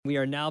We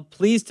are now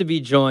pleased to be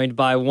joined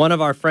by one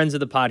of our friends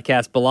of the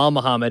podcast, Belal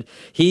Muhammad.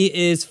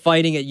 He is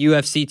fighting at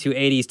UFC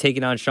 280. He's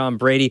taking on Sean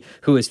Brady,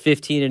 who is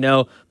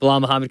 15-0.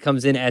 Belal Muhammad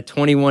comes in at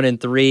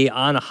 21-3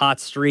 on a hot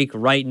streak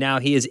right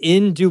now. He is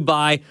in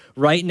Dubai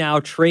right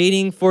now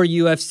training for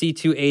UFC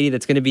 280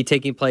 that's going to be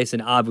taking place in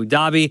Abu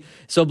Dhabi.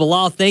 So,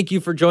 Belal, thank you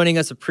for joining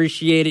us.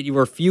 Appreciate it. You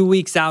were a few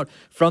weeks out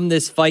from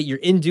this fight. You're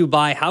in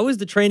Dubai. How is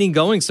the training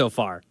going so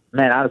far?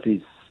 Man, honestly,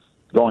 it's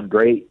going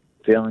great.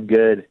 Feeling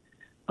good.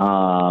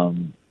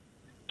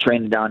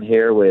 Training down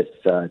here with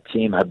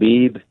Team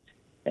Habib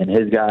and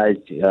his guys,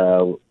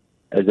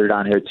 as they're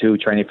down here too,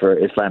 training for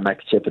Islam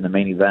Makhachev in the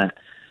main event.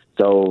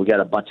 So we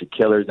got a bunch of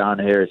killers down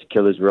here. It's a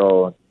killer's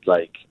row.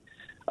 Like,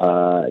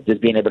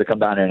 just being able to come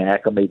down here and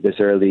acclimate this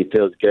early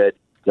feels good.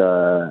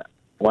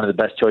 One of the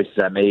best choices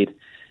I made.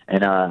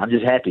 And I'm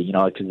just happy,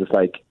 because it's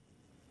like,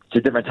 it's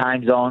a different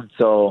time zone.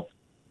 So,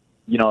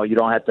 you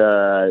don't have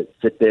to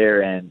sit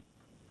there and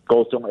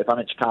go somewhere. If I'm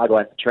in Chicago, I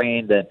have to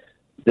train, then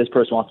this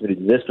person wants me to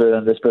do this for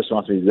them, this person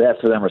wants me to do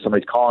that for them, or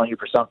somebody's calling you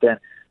for something.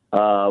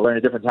 We're in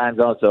a different time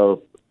zone,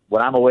 so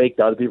when I'm awake,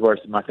 the other people are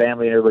my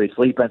family and everybody's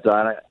sleeping,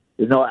 so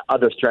there's no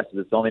other stresses.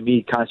 It's only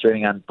me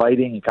concentrating on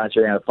fighting and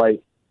concentrating on the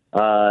fight.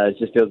 It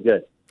just feels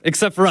good.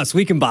 Except for us.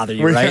 We can bother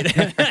you, right?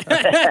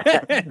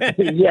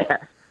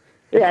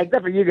 Yeah,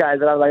 except for you guys.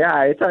 And I'm like, all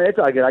right, it's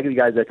all good. I'll give you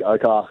guys a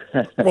call.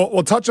 Well,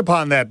 we'll touch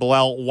upon that,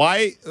 Belal.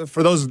 Why,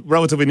 for those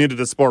relatively new to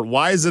the sport,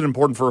 why is it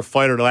important for a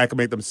fighter to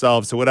acclimate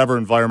themselves to whatever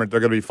environment they're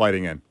going to be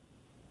fighting in?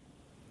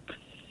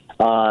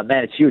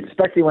 Man, it's huge,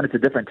 especially when it's a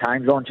different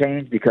time zone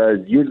change, because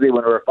usually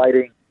when we're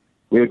fighting,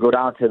 we would go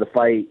down to the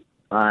fight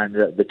on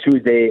the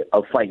Tuesday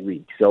of fight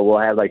week. So we'll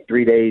have like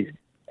 3 days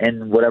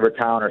in whatever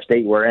town or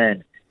state we're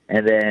in,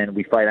 and then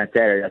we fight on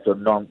Saturday. That's what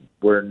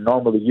we're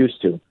normally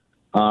used to.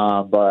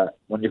 But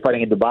when you're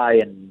fighting in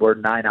Dubai and we're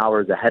 9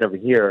 hours ahead of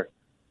here,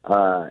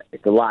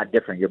 it's a lot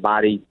different. Your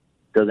body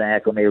doesn't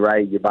acclimate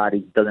right. Your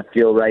body doesn't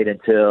feel right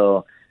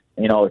until,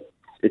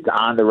 it's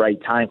on the right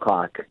time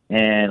clock.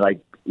 And like,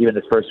 even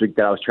this first week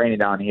that I was training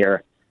down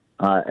here,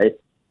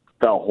 it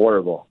felt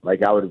horrible.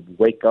 Like I would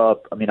wake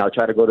up, I'll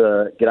try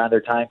to get on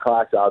their time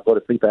clock. So I'll go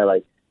to sleep at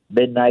like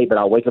midnight, but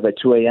I'll wake up at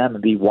 2 a.m.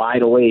 and be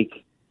wide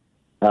awake.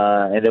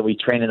 And then we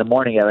train in the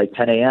morning at like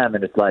 10 a.m.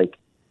 And it's like,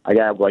 I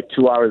got like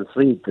 2 hours of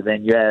sleep, and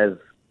then you have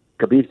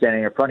Khabib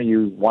standing in front of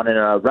you wanting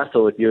to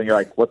wrestle with you, and you're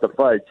like, what the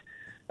fudge?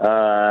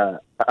 All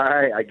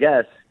right, I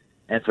guess.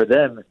 And for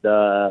them,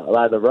 a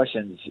lot of the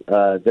Russians,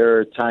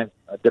 their time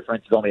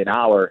difference is only an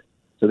hour,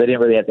 so they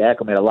didn't really have to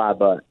acclimate a lot.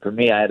 But for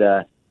me, I had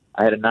a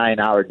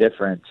 9-hour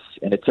difference,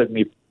 and it took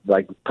me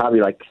probably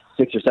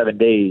 6 or 7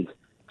 days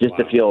just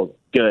to feel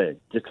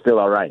good, just to feel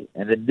all right.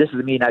 And then this is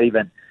me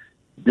dieting,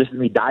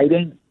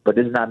 but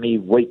this is not me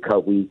weight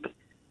cut week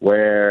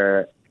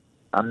where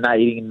I'm not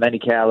eating many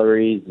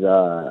calories.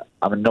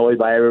 I'm annoyed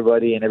by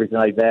everybody and everything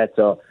like that.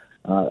 So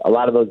a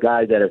lot of those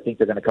guys that think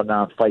they're going to come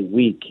down fight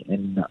week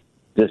and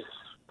just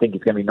think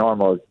it's going to be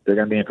normal, they're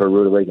going to be in for a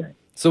rude awakening.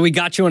 So we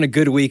got you on a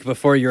good week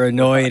before you're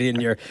annoyed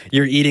and you're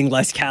eating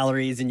less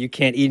calories and you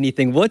can't eat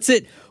anything. What's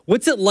it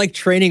like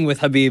training with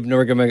Habib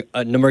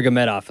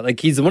Nurmagomedov? Like,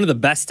 he's one of the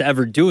best to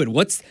ever do it.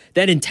 What's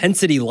that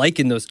intensity like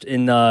in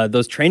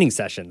those training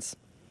sessions?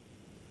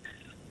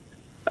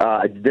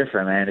 It's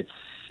different, man. It's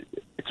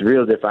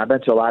real different. I've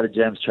been to a lot of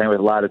gyms, trained with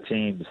a lot of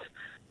teams,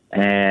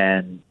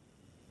 and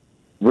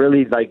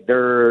really, like,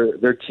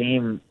 their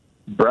team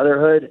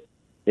brotherhood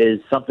is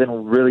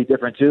something really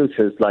different too.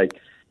 Because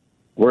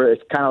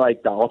it's kind of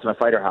like the Ultimate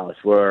Fighter house,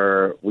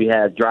 where we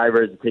have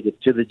drivers that take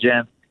it to the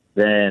gym.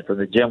 Then from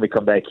the gym, we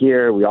come back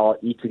here. We all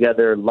eat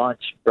together,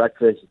 lunch,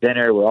 breakfast,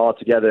 dinner. We're all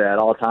together at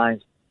all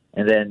times.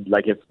 And then,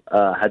 like, if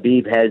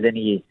Habib has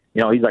any,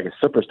 he's like a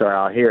superstar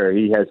out here.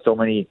 He has so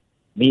many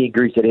meet and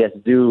greets that he has to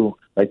do.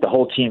 Like, the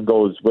whole team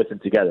goes with him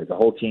together. The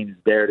whole team's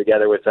there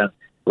together with him.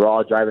 We're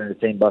all driving in the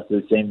same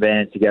buses, same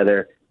vans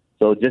together.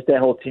 So just that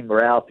whole team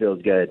morale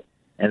feels good.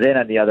 And then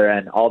on the other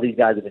end, all these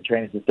guys have been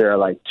training since they're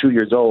 2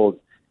 years old,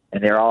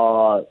 and they're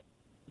all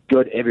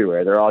good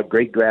everywhere. They're all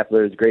great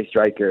grapplers, great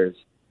strikers,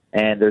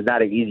 and there's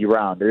not an easy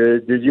round.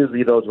 There's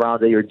usually those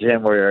rounds at your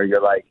gym where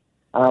you're like,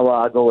 oh, well,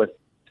 I'll go with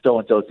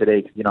so-and-so today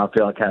because, I'm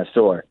feeling kind of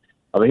sore.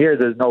 Over here,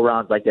 there's no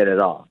rounds like that at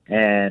all.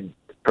 And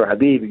for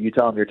Habib, if you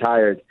tell him you're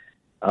tired,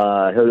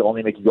 he'll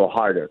only make you go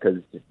harder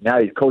because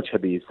now he's Coach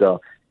Habib. So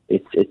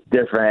it's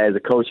different as a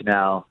coach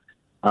now,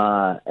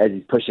 as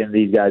he's pushing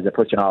these guys and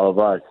pushing all of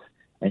us.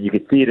 And you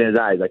can see it in his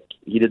eyes. Like,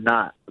 he did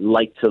not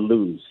like to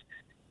lose.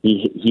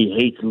 He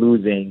hates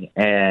losing.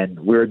 And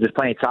we're just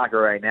playing soccer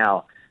right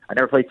now. I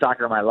never played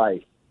soccer in my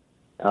life.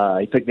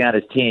 He took me on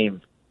his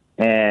team,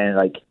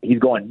 and he's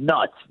going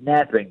nuts,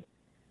 snapping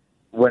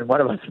when one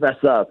of us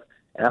mess up.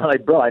 And I'm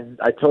like, bro,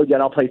 I told you I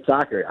don't play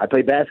soccer. I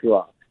play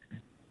basketball.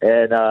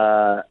 And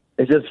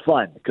it's just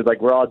fun because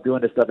we're all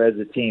doing this stuff as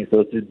a team.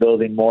 So it's just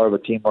building more of a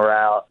team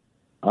morale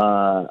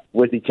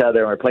with each other.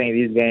 And we're playing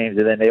these games,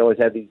 and then they always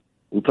have these.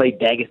 We play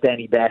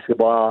Dagestani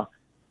basketball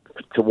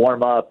to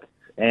warm up.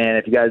 And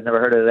if you guys never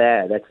heard of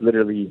that, that's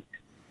literally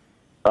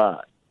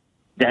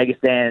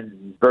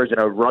Dagestan's version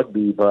of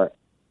rugby, but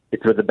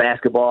it's with the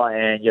basketball,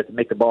 and you have to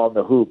make the ball in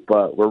the hoop,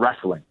 but we're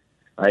wrestling.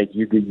 Like,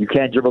 you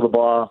can't dribble the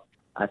ball.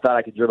 I thought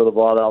I could dribble the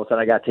ball, then all of a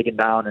sudden I got taken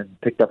down and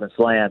picked up and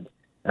slammed.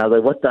 And I was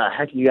like, what the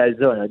heck are you guys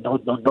doing? Like, no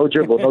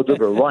dribble, no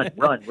dribble.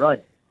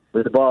 Run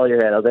with the ball in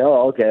your head. I was like,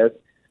 oh, okay.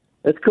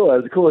 That's cool. It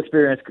was a cool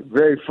experience,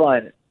 very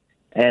fun.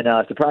 And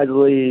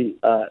surprisingly,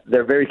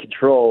 they're very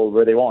controlled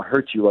where they won't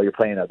hurt you while you're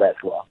playing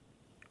basketball.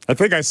 I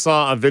think I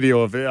saw a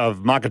video of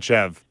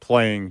Makachev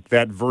playing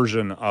that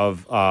version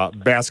of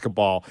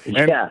basketball.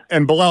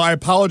 And Belal, I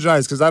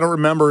apologize because I don't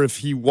remember if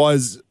he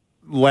was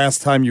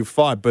last time you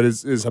fought, but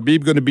is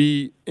Khabib going to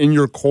be in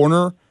your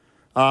corner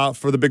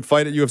for the big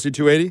fight at UFC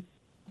 280?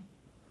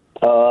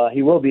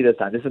 He will be this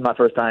time. This is my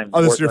first time.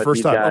 Oh, this is your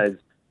first time? Guys. Okay.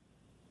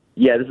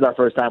 Yeah, this is our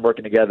first time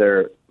working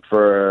together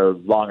for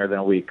longer than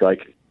a week.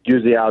 Like,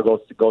 usually I'll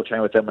go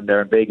train with them when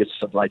they're in Vegas or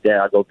something like that.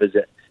 I'll go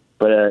visit.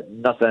 But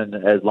nothing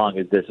as long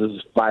as this. This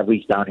is 5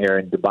 weeks down here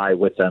in Dubai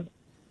with them.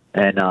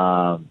 And,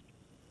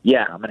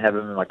 yeah, I'm going to have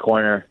him in my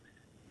corner.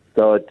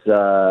 So it's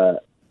going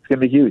to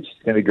be huge.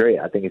 It's going to be great.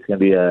 I think it's going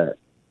to be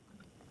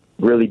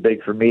really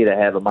big for me to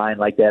have a mind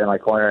like that in my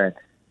corner.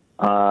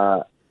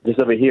 And just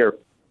over here,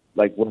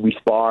 like when we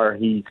spar,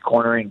 he's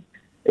cornering.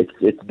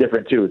 It's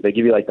different, too. They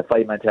give you, like, the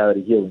fight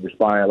mentality here when you're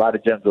sparring. A lot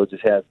of gyms will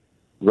just have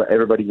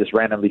everybody just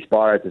randomly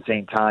spar at the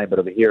same time. But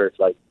over here, it's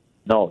like,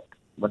 no,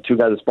 when two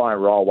guys are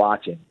sparring, we're all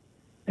watching.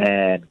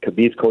 And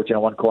Khabib's coaching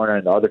in one corner,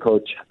 and the other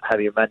coach,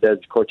 Javier Mendez,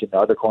 coaching the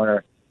other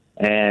corner.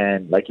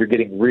 And, like, you're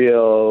getting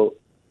real,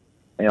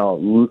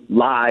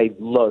 live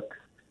looks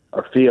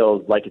or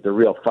feels like it's a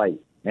real fight.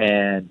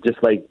 And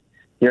just, like,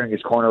 hearing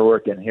his corner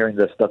work and hearing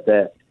the stuff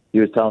that he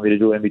was telling me to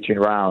do in between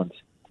rounds,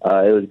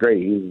 it was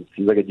great.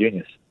 He's like a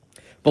genius.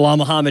 Belal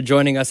Muhammad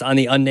joining us on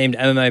the Unnamed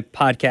MMA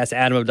podcast.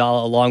 Adam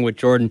Abdalla along with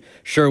Jordan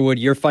Sherwood.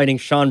 You're fighting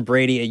Sean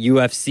Brady at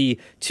UFC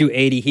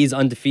 280. He's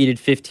undefeated,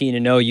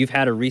 15-0. You've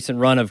had a recent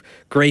run of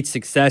great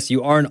success.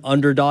 You are an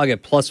underdog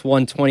at plus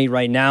 120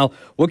 right now.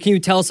 What can you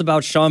tell us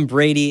about Sean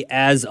Brady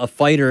as a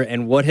fighter,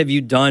 and what have you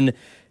done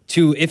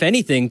to, if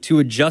anything, to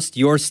adjust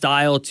your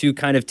style to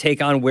kind of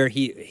take on where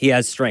he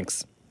has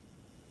strengths?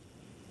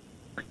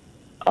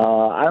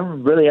 I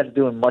don't really have to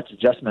do much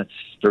adjustments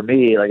for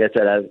me. Like I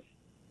said,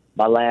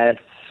 my last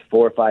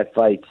 4 or 5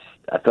 fights,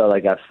 I felt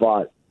like I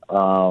fought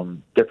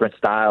different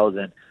styles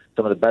and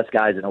some of the best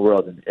guys in the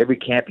world. And every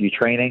camp you're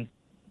training,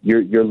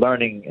 you're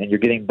learning and you're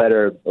getting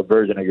better a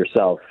version of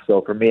yourself.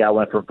 So for me, I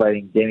went from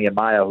fighting Damian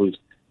Maia, who's,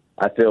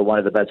 I feel, one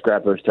of the best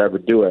grapplers to ever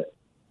do it,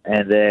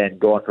 and then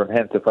going from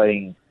him to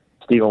fighting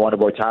Stephen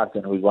Wonderboy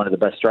Thompson, who's one of the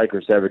best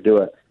strikers to ever do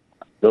it.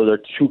 Those are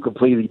two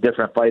completely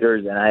different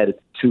fighters, and I had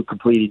 2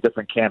 completely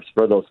different camps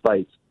for those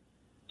fights.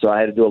 So I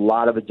had to do a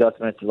lot of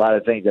adjustments, a lot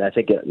of things, and I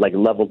think it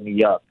leveled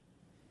me up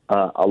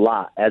a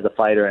lot as a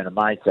fighter and a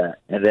mindset.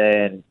 And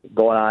then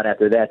going on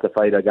after that to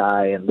fight a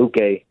guy in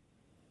Luque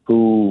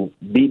who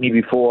beat me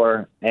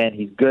before, and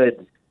he's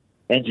good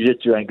in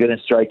jiu-jitsu and good in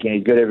striking.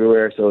 He's good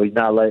everywhere, so he's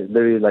not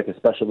literally like a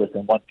specialist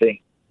in one thing.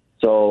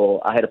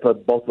 So I had to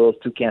put both of those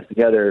 2 camps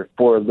together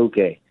for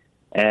Luque.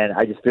 And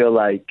I just feel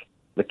like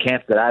the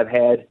camps that I've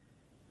had,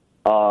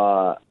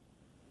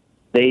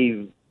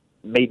 they've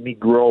made me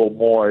grow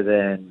more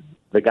than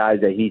the guys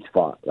that he's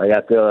fought. Like,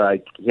 I feel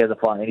like he hasn't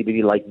fought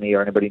anybody like me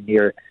or anybody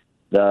near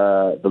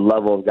the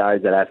level of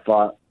guys that I've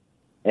fought.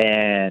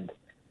 And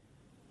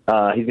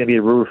he's going to be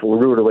a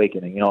rude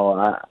awakening.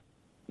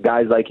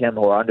 Guys like him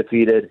who are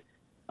undefeated,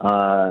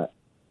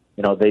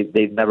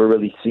 they've never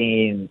really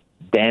seen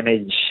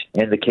damage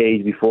in the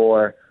cage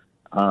before.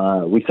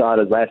 We saw it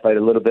his last fight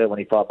a little bit when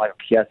he fought Michael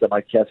Chiesa.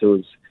 Mike Chiesa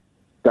was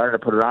starting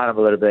to put it on him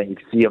a little bit, and you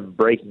could see him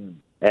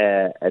breaking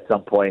at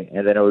some point,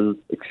 and then it was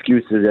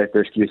excuses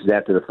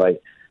after the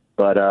fight.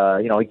 But,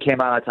 he came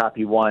out on top.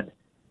 He won.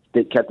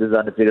 Kept his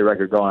undefeated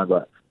record going.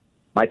 But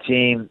my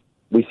team,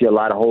 we see a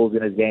lot of holes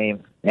in his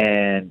game,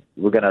 and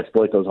we're going to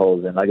exploit those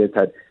holes. And like I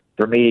said,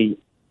 for me,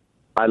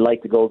 I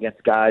like to go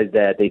against guys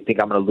that they think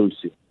I'm going to lose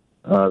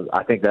to.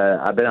 I think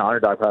that I've been an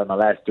underdog probably in my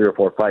last 3 or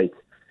 4 fights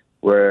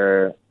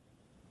where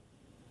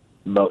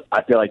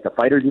I feel like the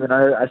fighters even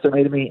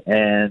underestimated me,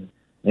 and,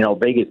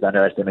 Vegas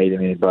underestimated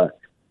me. But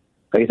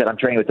like I said, I'm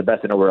training with the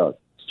best in the world.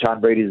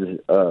 Sean Brady's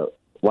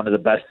one of the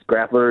best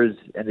grapplers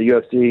in the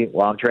UFC,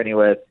 while I'm training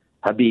with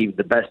Khabib,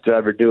 the best to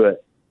ever do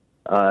it,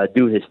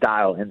 do his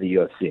style in the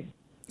UFC.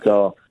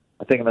 So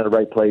I think I'm in the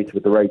right place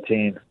with the right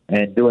team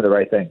and doing the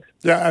right things.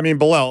 Yeah, I mean,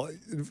 Belal,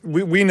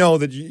 we know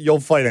that you'll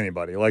fight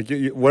anybody. Like,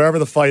 whatever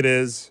the fight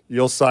is,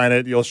 you'll sign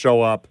it, you'll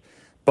show up.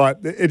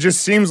 But it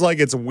just seems like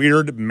it's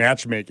weird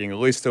matchmaking, at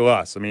least to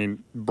us. I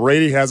mean,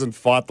 Brady hasn't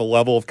fought the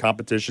level of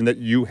competition that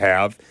you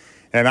have.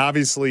 And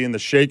obviously in the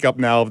shakeup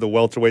now of the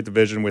welterweight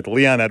division with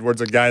Leon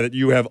Edwards, a guy that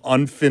you have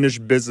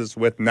unfinished business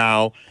with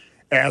now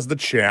as the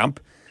champ,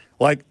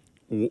 like,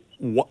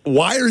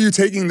 why are you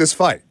taking this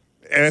fight?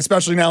 And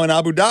especially now in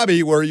Abu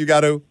Dhabi, where you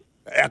got to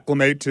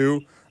acclimate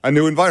to a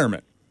new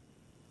environment.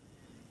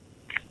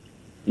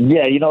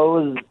 Yeah,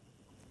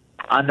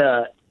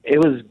 it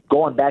was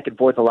going back and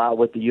forth a lot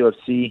with the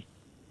UFC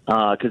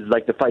because,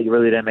 the fight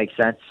really didn't make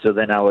sense. So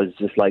then I was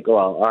just like, oh,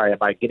 all right, am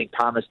I getting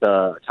promised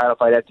a title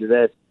fight after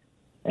this?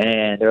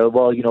 And they're like,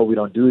 well, we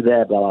don't do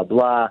that, blah,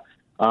 blah,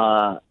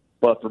 blah.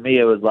 But for me,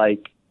 it was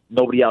like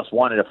nobody else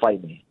wanted to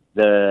fight me.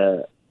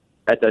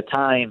 At the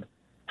time,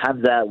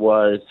 Hamzat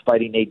was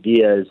fighting Nate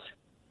Diaz,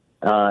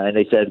 and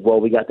they said, well,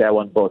 we got that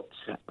one booked.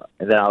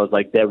 And then I was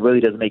like, that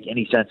really doesn't make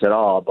any sense at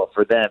all. But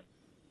for them,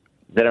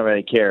 they don't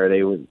really care.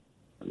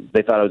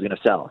 They thought I was going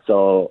to sell.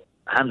 So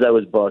Hamzat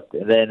was booked,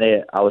 and then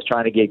I was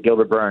trying to get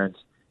Gilbert Burns,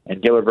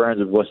 and Gilbert Burns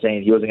was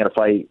saying he wasn't going to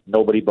fight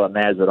nobody but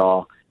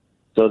Masvidal.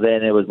 So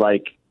then it was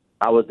like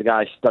I was the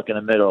guy stuck in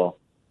the middle,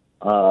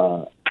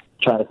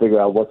 trying to figure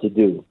out what to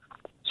do.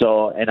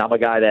 So, and I'm a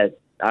guy that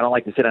I don't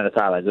like to sit on the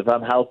sidelines. If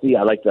I'm healthy,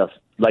 I like to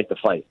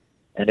fight.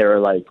 And they were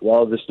like,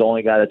 well, this is the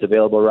only guy that's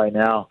available right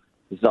now.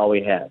 This is all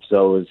we have.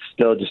 So it was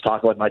still just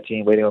talking with my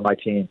team, waiting with my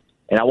team.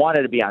 And I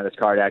wanted to be on this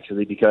card,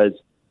 actually, because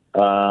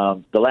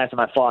the last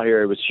time I fought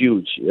here, it was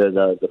huge.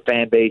 The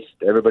fan base,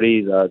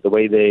 everybody, the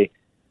way they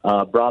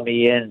brought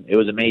me in, it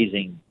was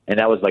amazing. And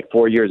that was like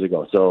 4 years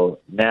ago. So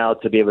now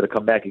to be able to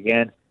come back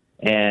again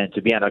and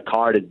to be on a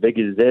card as big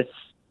as this,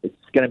 it's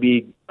going to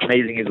be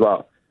amazing as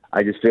well.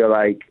 I just feel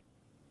like,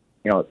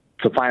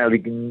 to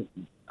finally,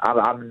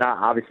 I'm not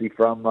obviously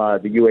from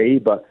the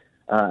UAE, but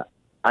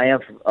I am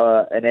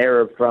an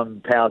Arab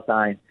from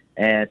Palestine,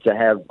 and to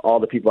have all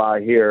the people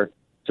out here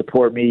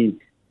support me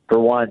for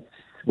once,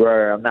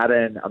 where I'm not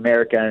in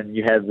America and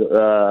you have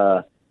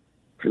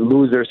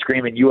losers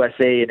screaming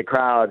USA in the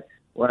crowd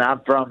when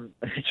I'm from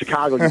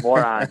Chicago, you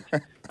morons.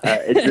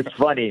 It's just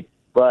funny,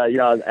 but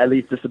at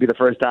least this will be the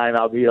first time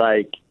I'll be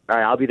like, all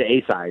right, I'll be the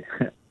A side.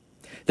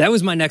 That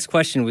was my next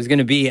question, was going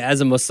to be, as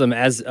a Muslim,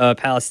 as a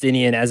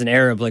Palestinian, as an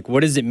Arab, like,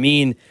 what does it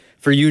mean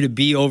for you to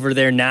be over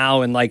there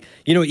now? And like,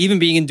 even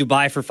being in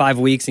Dubai for 5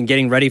 weeks and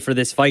getting ready for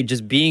this fight,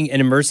 just being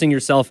and immersing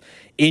yourself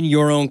in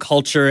your own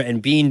culture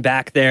and being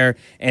back there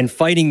and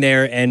fighting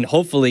there and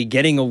hopefully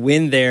getting a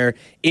win there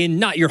in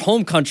not your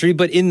home country,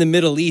 but in the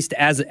Middle East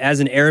as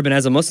an Arab and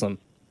as a Muslim.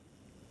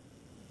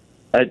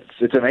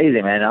 It's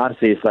amazing, man.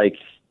 Honestly, it's like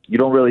you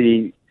don't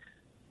really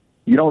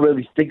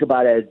think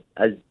about it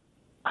as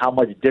how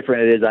much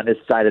different it is on this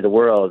side of the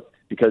world,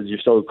 because you're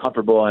so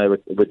comfortable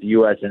with the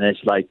U.S. and it's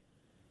like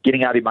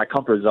getting out of my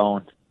comfort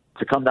zone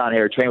to come down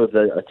here, train with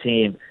a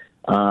team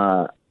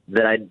that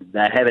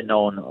I haven't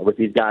known, with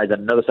these guys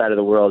on another side of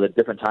the world, a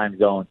different time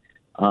zone.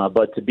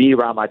 But to be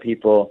around my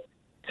people,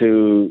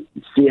 to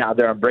see how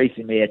they're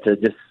embracing me, and to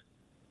just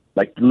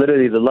like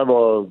literally the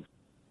level of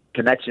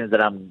connections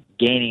that I'm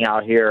gaining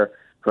out here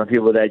from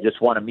people that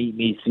just want to meet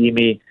me, see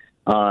me.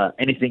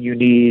 Anything you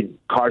need,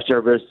 car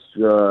service,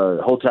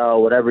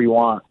 hotel, whatever you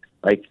want.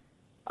 Like,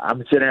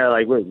 I'm sitting there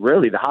like,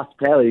 really, the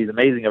hospitality is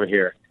amazing over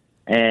here.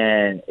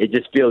 And it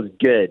just feels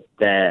good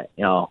that,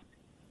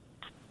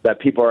 that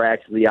people are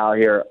actually out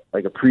here,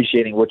 like,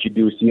 appreciating what you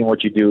do, seeing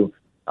what you do,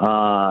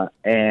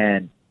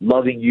 and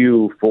loving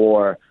you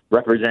for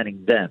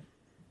representing them.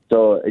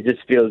 So it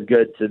just feels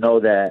good to know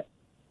that,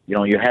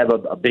 you have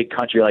a big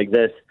country like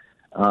this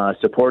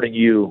supporting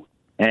you,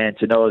 and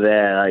to know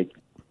that, like,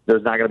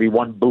 there's not going to be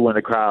one boo in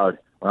the crowd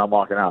when I'm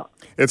walking out.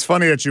 It's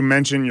funny that you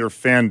mention your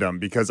fandom,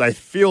 because I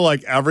feel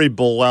like every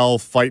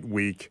Belal fight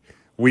week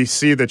we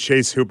see the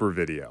Chase Hooper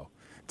video.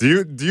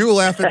 Do you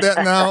laugh at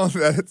that now?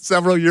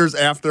 Several years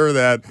after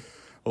that,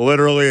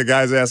 literally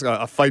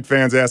a fight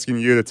fan's asking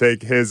you to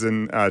take his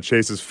and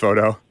Chase's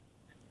photo.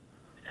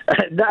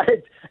 No,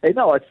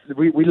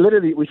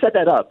 we set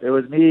that up. It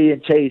was me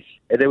and Chase,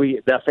 and then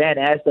the fan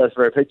asked us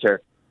for a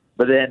picture.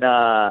 But then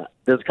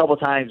there's a couple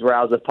times where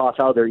I was with Paul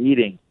Felder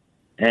eating.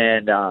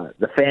 And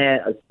the fan,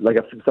 like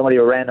somebody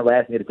randomly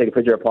asked me to take a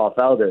picture of Paul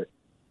Felder.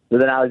 So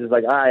then I was just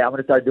like, all right, I'm going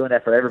to start doing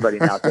that for everybody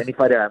now. So any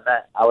fighter I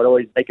met, I would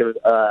always make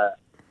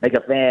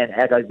a fan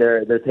act like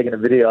they're taking a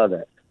video of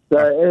it. So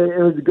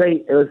it was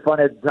great. It was fun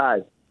at the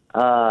time.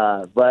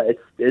 But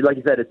it's like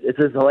you said, it's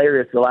just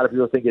hilarious. A lot of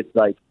people think it's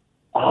like,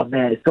 oh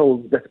man,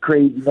 that's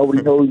crazy.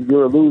 Nobody knows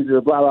you're a loser,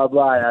 blah, blah,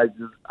 blah. And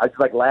I just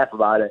like laugh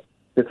about it.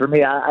 Because for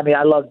me,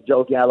 I love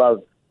joking. I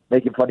love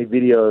making funny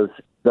videos.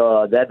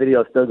 So that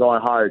video is still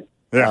going hard.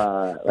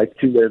 Yeah. Like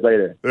 2 years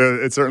later.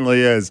 It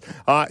certainly is.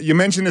 You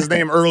mentioned his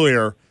name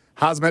earlier.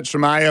 Khamzat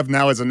Chimaev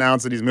now has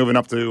announced that he's moving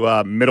up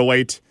to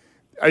middleweight.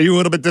 Are you a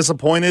little bit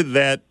disappointed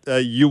that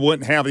you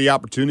wouldn't have the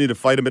opportunity to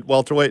fight him at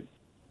welterweight?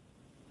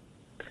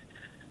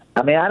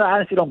 I mean, I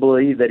honestly don't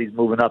believe that he's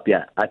moving up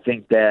yet. I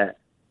think that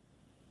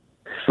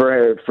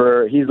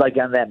for he's like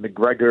on that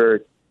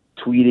McGregor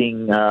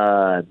tweeting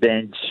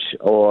bench,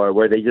 or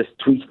where they just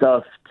tweet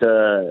stuff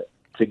to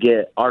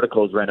get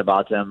articles written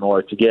about them,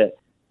 or to get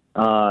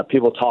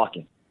people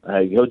talking.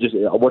 He'll just,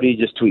 what did he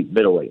just tweet?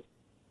 Middleweight.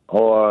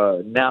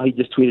 Or now he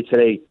just tweeted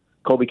today,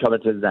 Kobe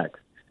Covington's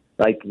next.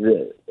 Like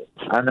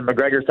on the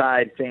McGregor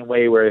side, same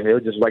way, where he'll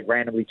just like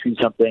randomly tweet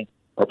something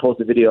or post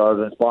a video of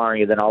him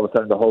sparring, and then all of a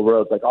sudden the whole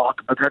world's like, oh,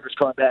 McGregor's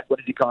coming back. When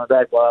is he coming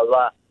back? Blah,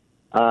 blah,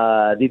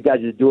 blah. These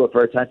guys just do it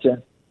for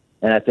attention.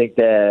 And I think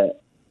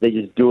that they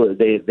just do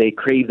it. They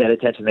crave that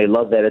attention. They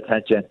love that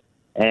attention.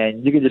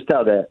 And you can just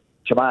tell that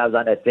Chimaev's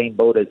on that same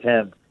boat as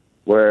him,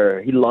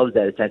 where he loves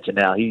that attention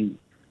now.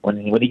 When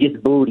he gets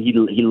booed, he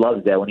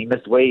loves that. When he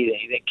missed weight and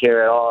he didn't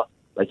care at all,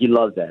 Like, he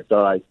loves that.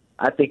 So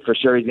I think for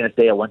sure he's going to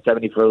stay at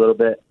 170 for a little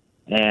bit,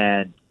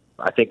 and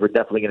I think we're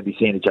definitely going to be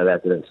seeing each other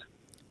after this.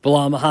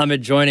 Belal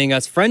Muhammad joining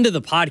us, friend of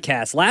the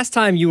podcast. Last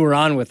time you were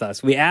on with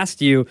us, we asked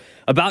you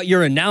about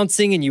your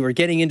announcing, and you were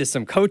getting into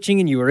some coaching,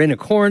 and you were in a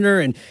corner,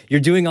 and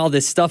you're doing all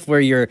this stuff where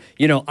you're,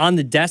 on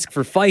the desk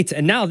for fights.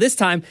 And now this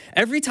time,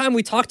 every time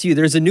we talk to you,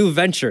 there's a new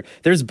venture.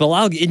 There's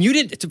Belal, and you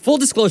didn't, full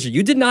disclosure,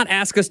 you did not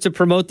ask us to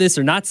promote this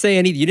or not say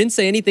anything. You didn't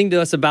say anything to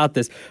us about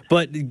this,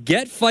 but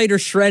Get Fighter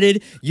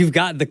Shredded. You've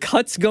got the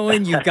cuts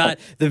going. You've got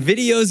the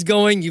videos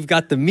going. You've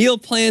got the meal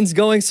plans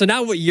going. So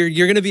now what,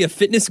 you're going to be a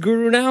fitness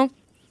guru now?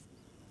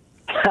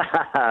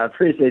 I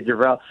appreciate you,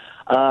 bro.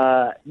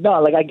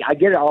 No, like I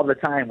get it all the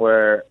time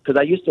because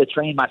I used to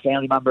train my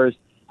family members.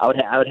 I would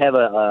have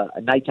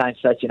a nighttime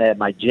session at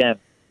my gym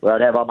where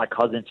I'd have all my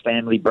cousins,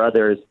 family,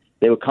 brothers.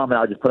 They would come and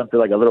I would just put them through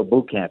like a little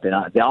boot camp. And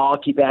they all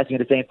keep asking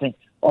me the same thing.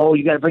 Oh,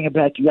 you got to bring it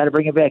back. You got to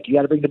bring it back. You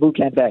got to bring the boot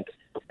camp back.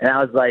 And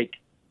I was like,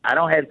 I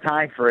don't have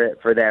time for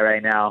that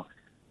right now.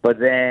 But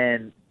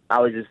then I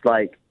was just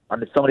like,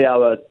 somebody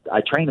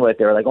I trained with,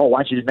 they were like, oh, why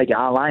don't you just make an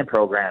online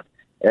program?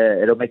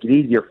 It'll make it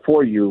easier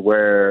for you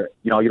where,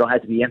 you don't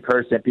have to be in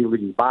person. People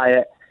can just buy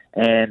it,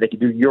 and they can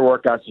do your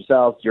workouts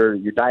yourself, your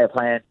diet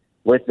plan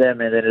with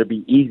them, and then it'll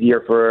be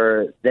easier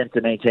for them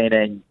to maintain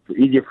and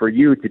easier for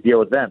you to deal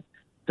with them.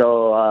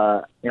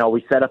 So,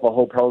 we set up a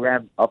whole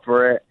program up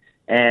for it,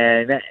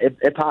 and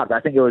it popped. I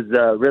think it was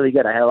really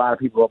good. I had a lot of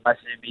people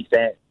messaging me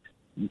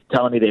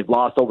telling me they've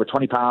lost over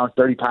 20 pounds,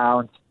 30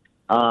 pounds,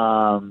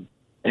 and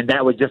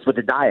that was just with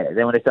the diet.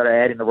 Then when they started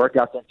adding the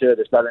workouts into it,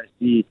 they're starting to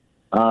see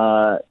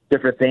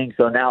different things.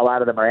 So now a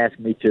lot of them are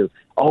asking me could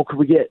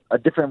we get a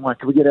different one?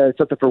 Could we get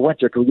something for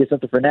winter? Could we get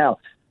something for now?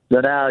 So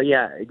now,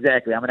 yeah,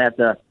 exactly. I'm going to have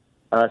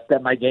to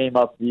step my game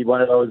up, be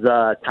one of those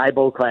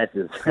Taibo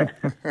classes.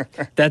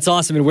 That's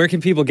awesome. And where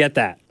can people get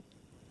that?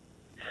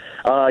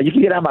 You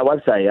can get it on my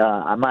website.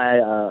 On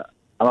my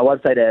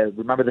website at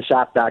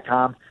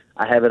remembertheshop.com.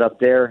 I have it up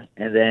there.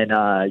 And then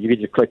you can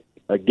just click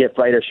Get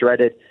Fighter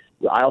Shredded.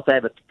 I also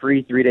have a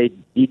free 3-day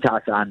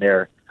detox on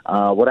there.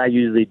 What I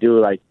usually do,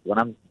 like when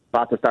I'm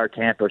about to start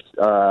camp or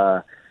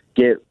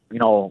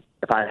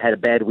if I had a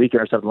bad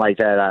weekend or something like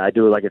that, I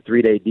do like a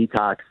 3-day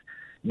detox.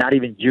 Not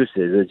even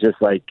juices. It's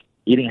just like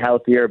eating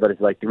healthier, but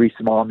it's like 3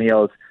 small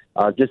meals,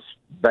 just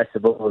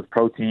vegetables,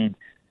 protein.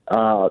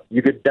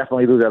 You could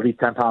definitely lose at least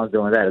 10 pounds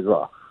doing that as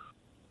well.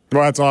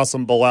 Well, that's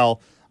awesome, Belal.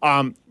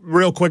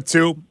 Real quick,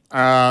 too,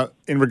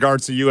 in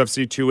regards to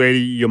UFC 280,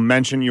 you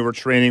mentioned you were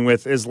training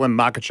with Islam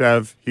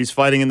Makhachev. He's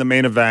fighting in the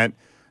main event.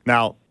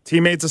 Now,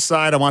 teammates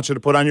aside, I want you to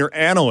put on your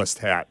analyst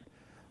hat.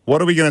 What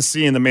are we going to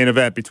see in the main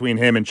event between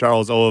him and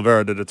Charles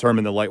Oliveira to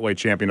determine the lightweight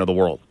champion of the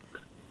world?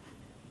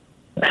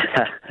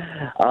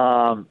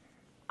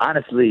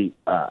 Honestly,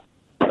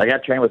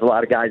 I've trained with a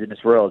lot of guys in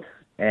this world,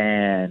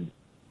 and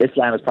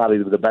Islam is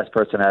probably the best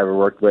person I ever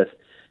worked with.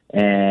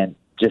 And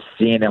just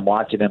seeing him,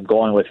 watching him,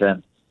 going with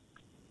him,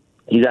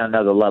 he's on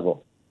another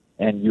level.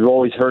 And you've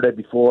always heard it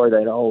before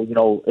that,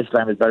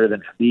 Islam is better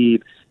than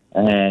Khabib,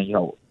 and,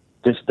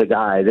 this is the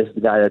guy that's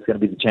going to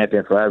be the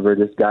champion forever.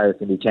 This guy that's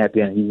going to be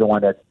champion.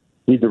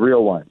 He's the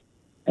real one.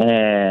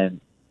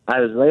 And I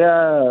was like,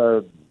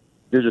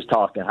 they're just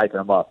talking, hyping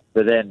him up.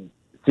 But then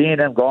seeing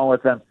him, going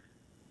with him,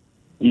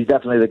 he's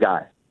definitely the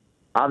guy.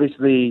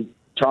 Obviously,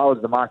 Charles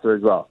is the monster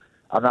as well.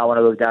 I'm not one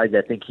of those guys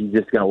that think he's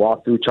just going to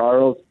walk through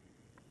Charles.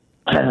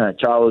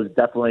 Charles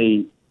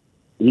definitely,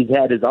 he's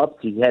had his ups,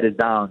 he's had his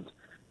downs.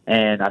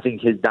 And I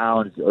think his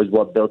downs is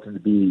what built him to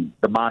be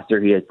the monster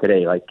he is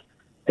today. Like,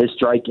 his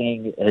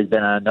striking has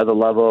been on another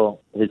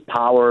level. His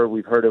power,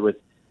 we've heard it with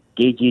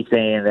Gaethje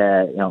saying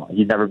that,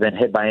 he's never been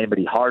hit by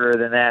anybody harder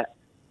than that.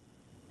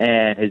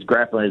 And his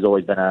grappling has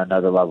always been on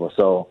another level.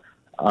 So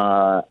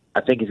I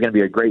think it's going to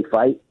be a great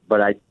fight, but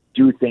I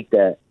do think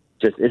that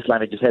just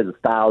Islam just has a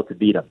style to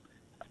beat him.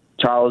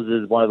 Charles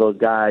is one of those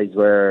guys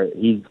where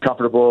he's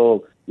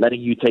comfortable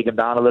letting you take him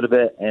down a little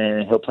bit,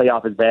 and he'll play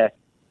off his back,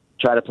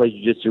 try to play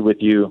jiu-jitsu with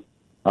you.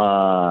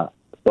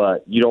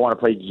 But you don't want to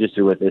play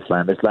jiu-jitsu with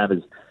Islam.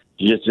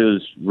 Jiu-jitsu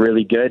is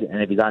really good,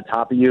 and if he's on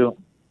top of you,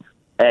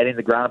 adding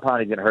the ground and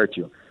pound, he's going to hurt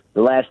you.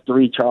 The last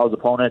 3 Charles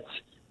opponents,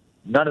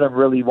 none of them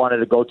really wanted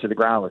to go to the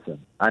ground with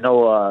him. I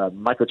know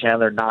Michael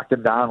Chandler knocked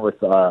him down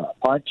with a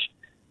punch,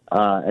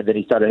 and then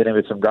he started hitting him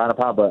with some ground and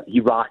pound, but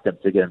he rocked him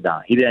to get him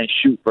down. He didn't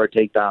shoot for a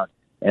takedown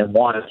and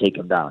want to take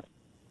him down.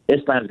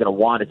 Islam's going to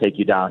want to take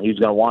you down. He's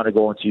going to want to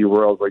go into your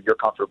world where you're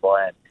comfortable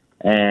in,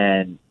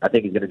 and I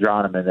think he's going to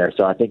drown him in there.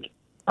 So I think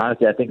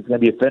it's going to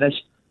be a finish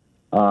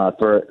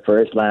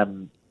for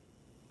Islam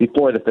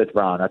before the 5th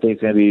round. I think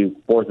it's going to be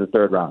 4th or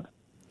 3rd round.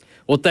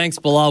 Well, thanks,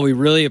 Belal. We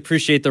really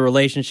appreciate the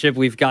relationship.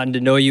 We've gotten to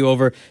know you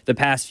over the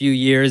past few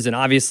years, and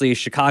obviously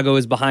Chicago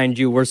is behind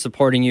you. We're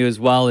supporting you as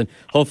well, and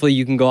hopefully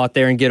you can go out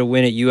there and get a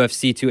win at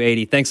UFC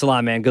 280. Thanks a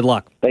lot, man. Good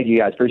luck. Thank you,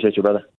 guys. Appreciate you, brother.